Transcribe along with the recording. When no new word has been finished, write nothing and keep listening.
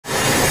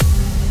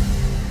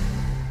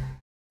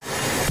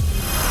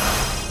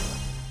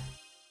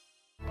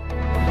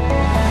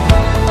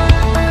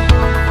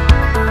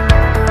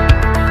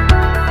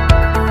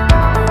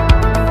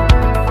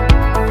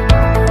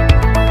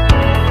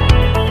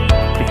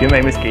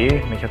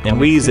In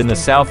Wies in the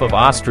south of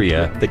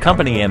Austria, the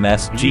company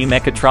MSG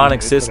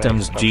Mechatronic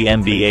Systems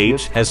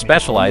GmbH has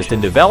specialized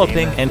in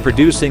developing and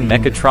producing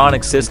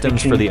mechatronic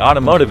systems for the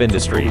automotive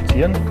industry.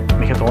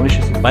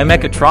 By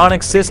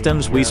mechatronic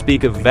systems, we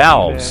speak of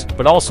valves,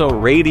 but also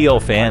radial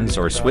fans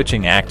or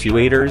switching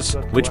actuators,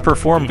 which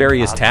perform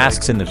various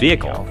tasks in the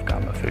vehicle.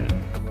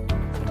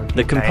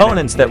 The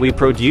components that we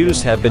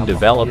produce have been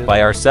developed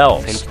by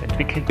ourselves.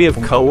 We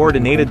have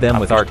coordinated them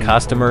with our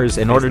customers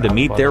in order to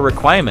meet their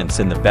requirements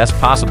in the best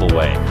possible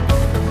way.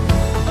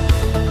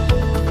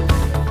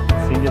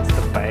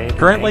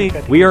 Currently,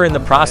 we are in the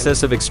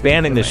process of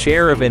expanding the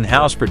share of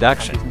in-house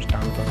production.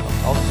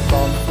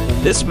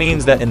 This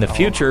means that in the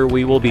future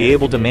we will be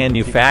able to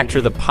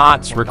manufacture the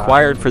pots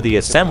required for the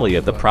assembly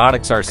of the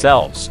products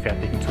ourselves.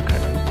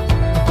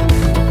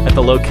 At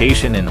the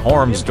location in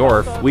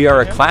Hormsdorf, we are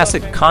a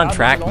classic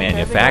contract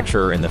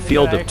manufacturer in the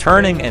field of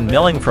turning and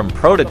milling from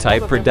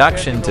prototype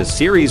production to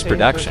series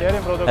production.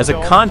 As a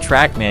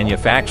contract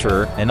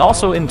manufacturer, and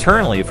also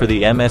internally for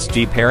the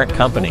MSG parent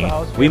company,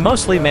 we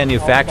mostly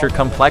manufacture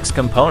complex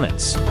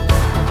components.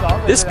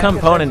 This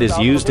component is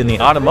used in the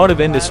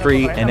automotive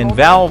industry and in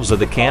valves of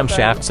the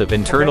camshafts of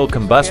internal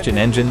combustion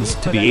engines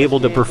to be able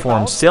to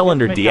perform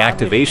cylinder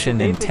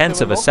deactivation in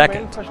tenths of a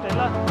second.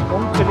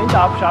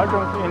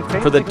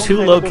 For the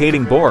two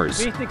locating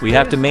bores, we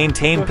have to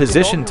maintain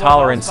position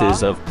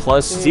tolerances of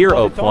plus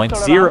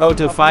 0.0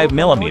 to 5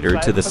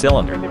 mm to the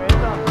cylinder.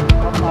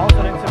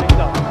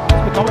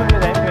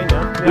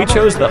 We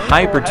chose the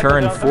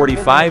Hyperturn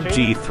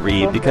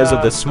 45G3 because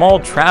of the small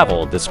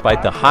travel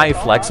despite the high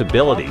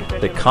flexibility,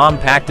 the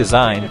compact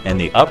design, and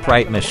the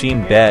upright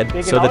machine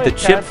bed so that the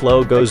chip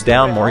flow goes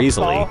down more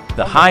easily,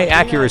 the high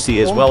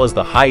accuracy as well as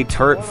the high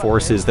turret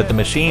forces that the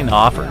machine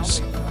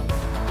offers.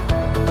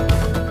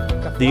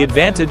 The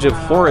advantage of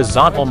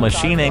horizontal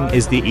machining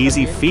is the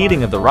easy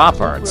feeding of the raw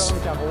parts.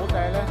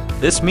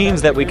 This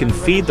means that we can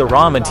feed the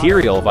raw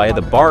material via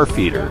the bar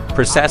feeder,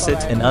 process it,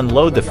 and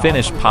unload the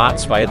finished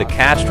pots via the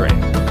catch tray.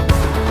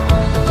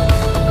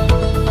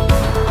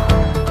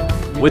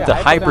 With the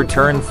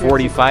Hyperturn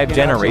 45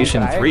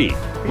 Generation 3,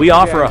 we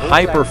offer a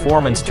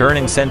high-performance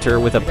turning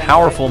center with a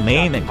powerful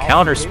main and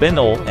counter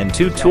spindle and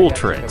two tool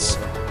turrets.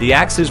 The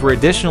axes were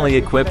additionally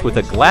equipped with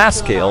a glass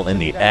scale in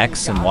the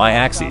X and Y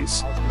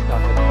axes.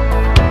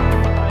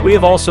 We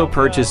have also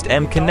purchased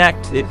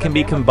M-Connect. It can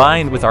be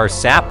combined with our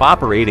SAP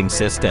operating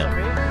system,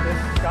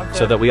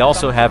 so that we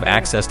also have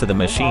access to the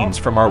machines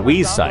from our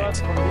Wies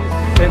site.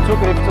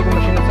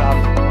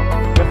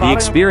 The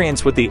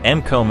experience with the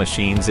EMCO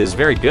machines is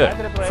very good.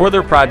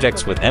 Further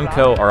projects with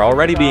EMCO are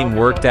already being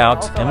worked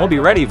out and will be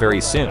ready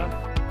very soon.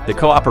 The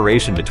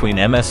cooperation between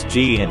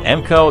MSG and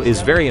EMCO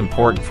is very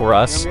important for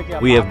us.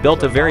 We have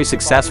built a very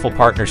successful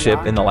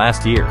partnership in the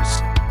last years.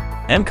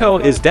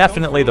 EMCO is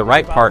definitely the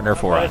right partner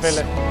for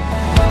us.